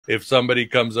If somebody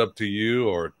comes up to you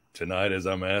or tonight as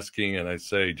I'm asking and I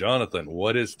say, Jonathan,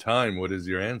 what is time? What is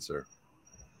your answer?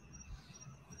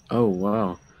 Oh,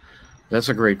 wow. That's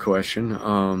a great question.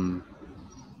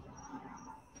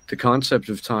 The concept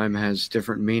of time has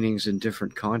different meanings in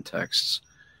different contexts.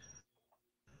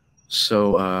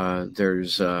 So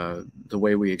there's the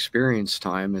way we experience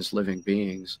time as living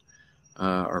beings,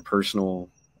 our personal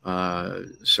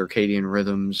circadian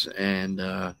rhythms, and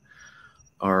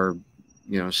our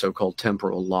so-called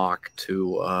temporal lock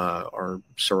to our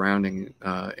surrounding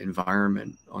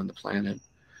environment on the planet.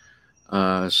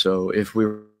 So if we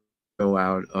go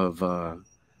out of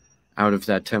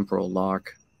that temporal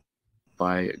lock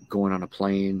by going on a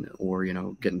plane or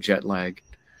getting jet lag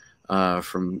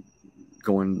from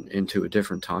going into a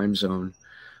different time zone,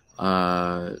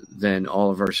 then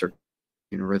all of our circadian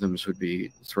rhythms would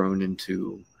be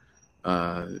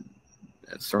uh,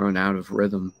 thrown out of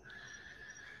rhythm.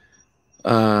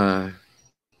 Uh,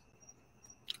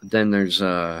 then there's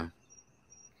the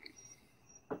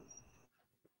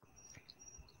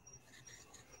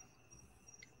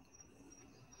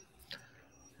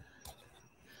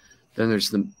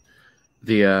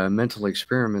mental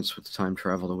experiments with time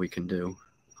travel that we can do,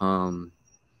 um,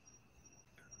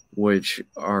 which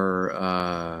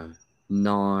are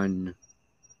non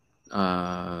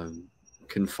uh,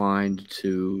 confined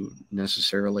to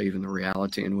necessarily even the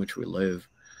reality in which we live.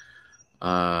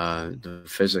 The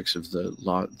physics of the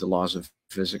laws of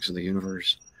physics of the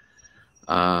universe,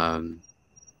 um,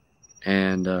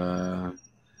 and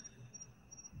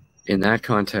in that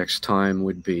context, time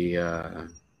would be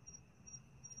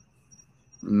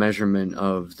measurement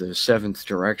of the seventh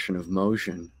direction of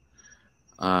motion.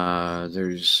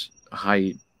 There's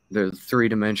height. There are three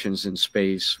dimensions in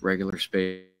space, regular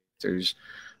space. There's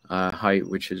height,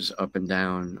 which is up and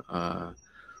down,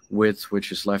 width,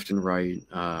 which is left and right,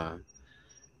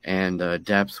 and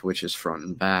depth, which is front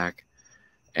and back.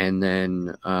 And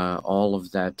then all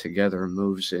of that together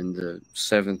moves in the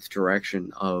seventh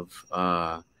direction of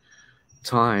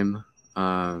time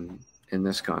in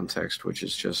this context, which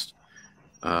is just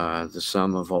the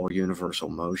sum of all universal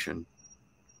motion.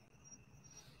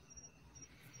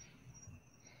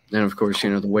 And of course,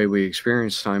 the way we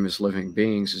experience time as living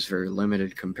beings is very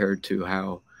limited compared to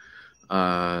how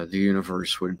the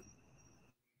universe would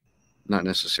not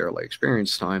necessarily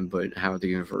experience time, but how the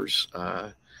universe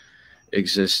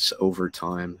exists over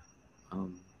time.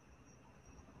 Um,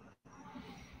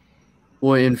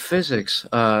 well, in physics,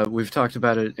 we've talked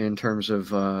about it in terms of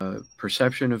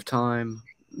perception of time,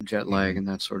 jet lag, Mm-hmm. and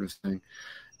that sort of thing.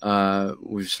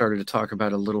 We've started to talk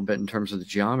about a little bit in terms of the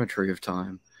geometry of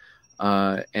time.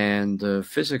 And the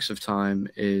physics of time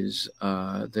is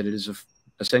that it is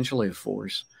essentially a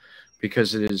force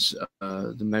because it is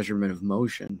the measurement of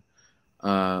motion,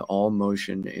 all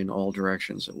motion in all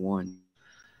directions at once.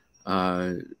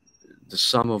 Uh, the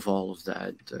sum of all of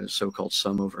that, the so-called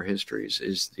sum over histories,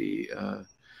 is the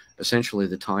essentially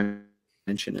the time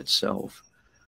dimension itself.